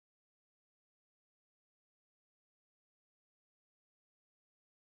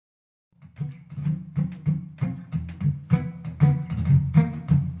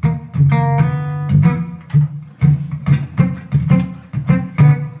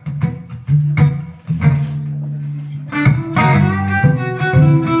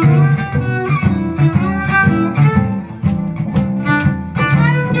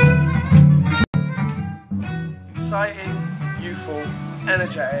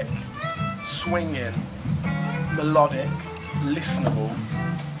energetic, swinging, melodic, listenable,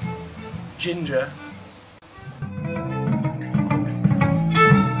 ginger.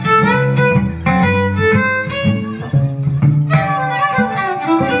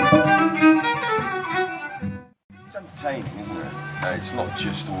 It's entertaining, isn't it? It's not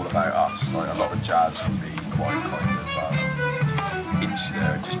just all about us. Like, a lot of jazz can be quite kind of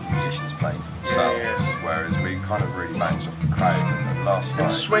insular, just the musicians playing for themselves, whereas we kind of really bounce off the crowd. And last night,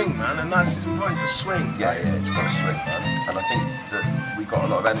 Swing, man, and that's important to swing. Yeah, it's got to swing, man. And I think that we got a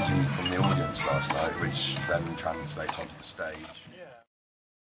lot of energy from the audience last night, which then translates onto the stage.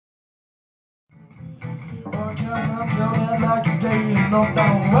 Cause I'm telling like a day and no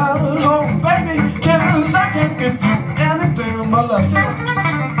down well home, baby, cause I can't give you anything my love to.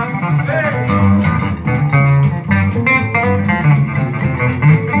 Hey.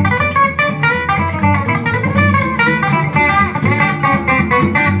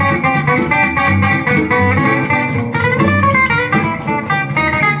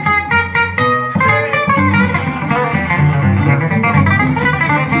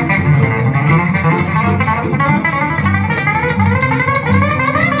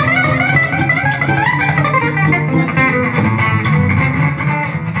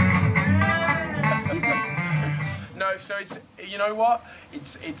 So it's, you know what,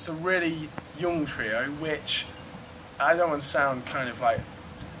 it's a really young trio, which I don't want to sound kind of like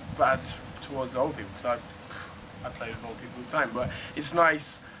bad towards the old people, because I play with old people all the time, but it's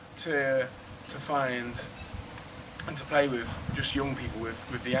nice to find and to play with just young people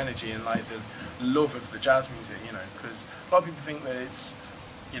with the energy and like the love of the jazz music, you know, because a lot of people think that it's,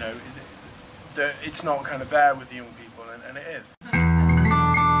 you know, that it's not kind of there with the young people, and it is.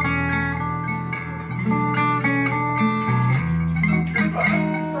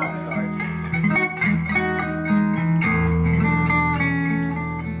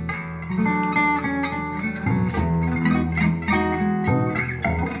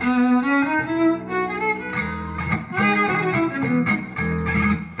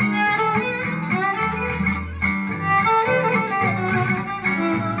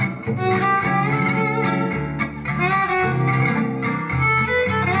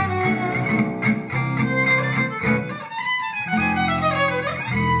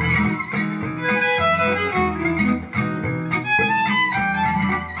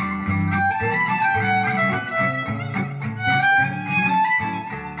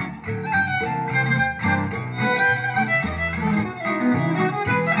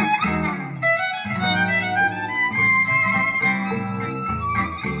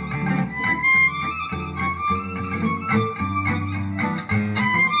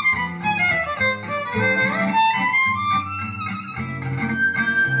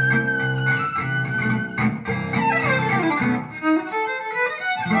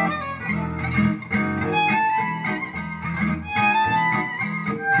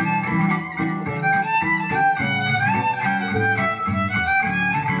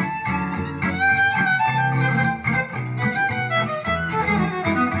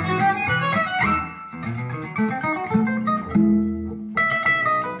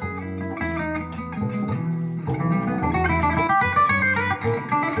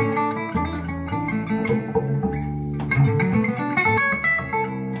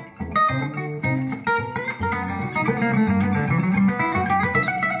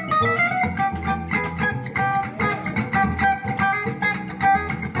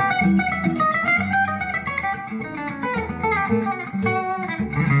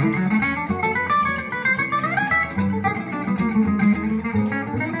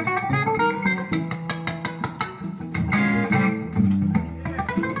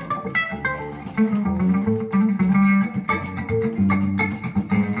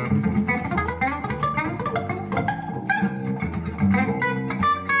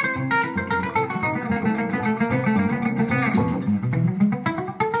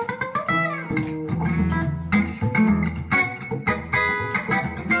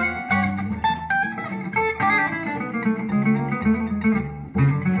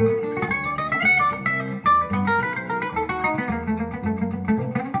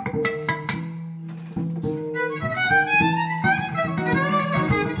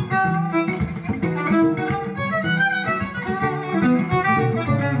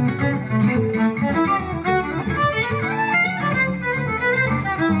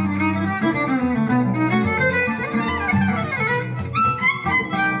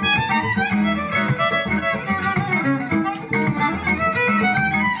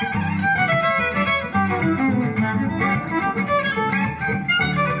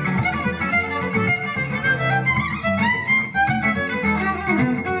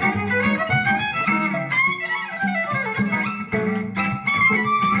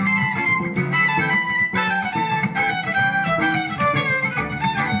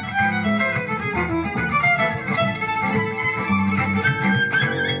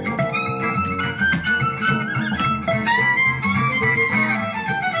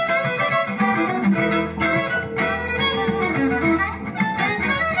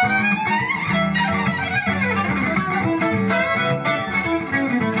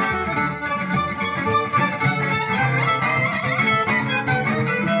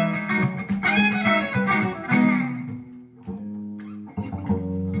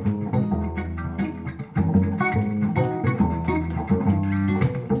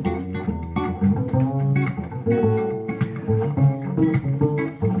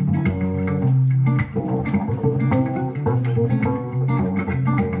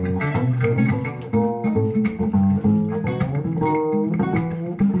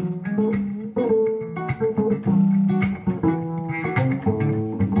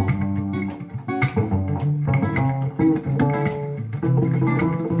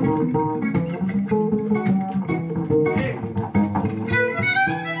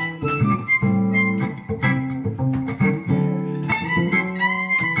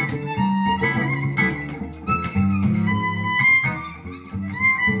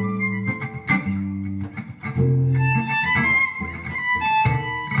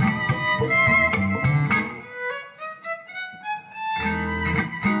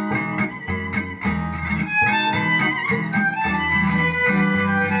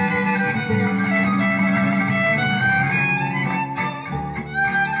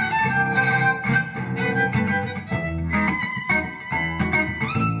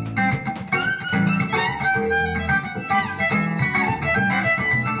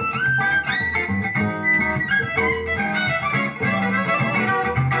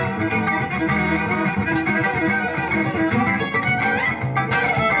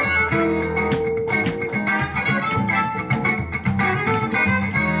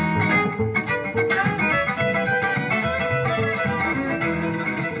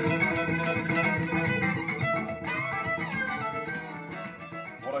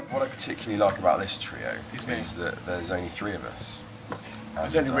 particularly like about this trio is that there's only 3 of us.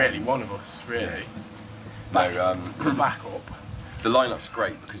 There's only really one of us, really. Yeah. The backup. The lineup's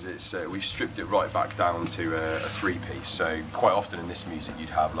great because it's we've stripped it right back down to a 3-piece. So quite often in this music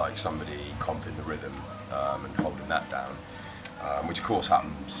you'd have like somebody comping the rhythm and holding that down, which of course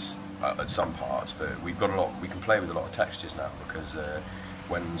happens at some parts. But we've got a lot. We can play with a lot of textures now because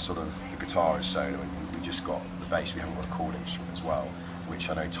when sort of the guitar is solo and we just got the bass, we haven't got a chord instrument as well, which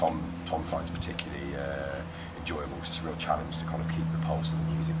I know Tom finds particularly enjoyable because it's a real challenge to kind of keep the pulse of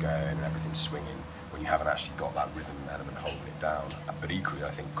the music going and everything swinging when you haven't actually got that rhythm element holding it down. But equally,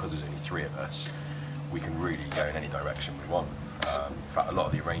 I think because there's only 3 of us, we can really go in any direction we want. In fact, a lot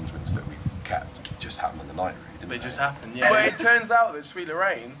of the arrangements that we've kept just happened in the night, really, didn't they? They just happened, yeah. But it turns out that Sweet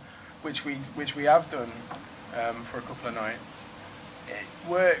Lorraine, which we have done for a couple of nights, it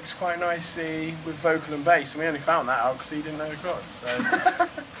works quite nicely with vocal and bass, and we only found that out because he didn't know the chords. So.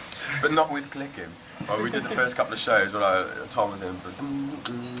 But not with clicking. Well, we did the first couple of shows when Tom was in,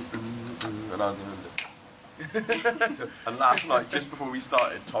 and I was in. And last night, just before we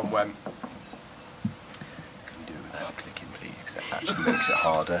started, Tom went, "Can we do it without clicking, please? Because that actually makes it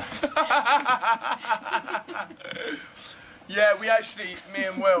harder." Yeah, we actually, me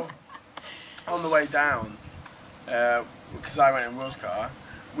and Will, on the way down, because I went in Will's car,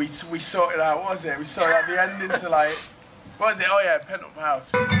 we sorted out, what was it? We sorted out the ending to like, what was it? Oh yeah, Pent Up House.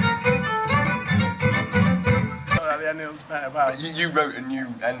 Sorted out the ending to Pent Up House. But you wrote a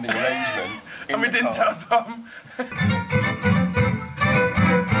new ending arrangement. And we didn't tell Tom.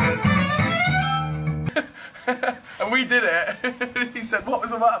 And we did it. He said, "What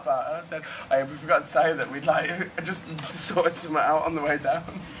was all that about?" And I said, "Oh, we forgot to say that we'd like just sorted something out on the way down."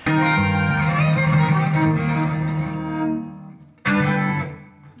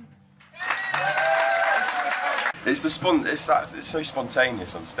 It's so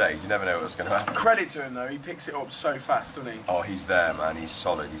spontaneous on stage. You never know what's going to happen. Credit to him though, he picks it up so fast, doesn't he? Oh, he's there, man. He's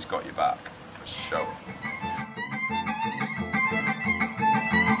solid. He's got your back for sure.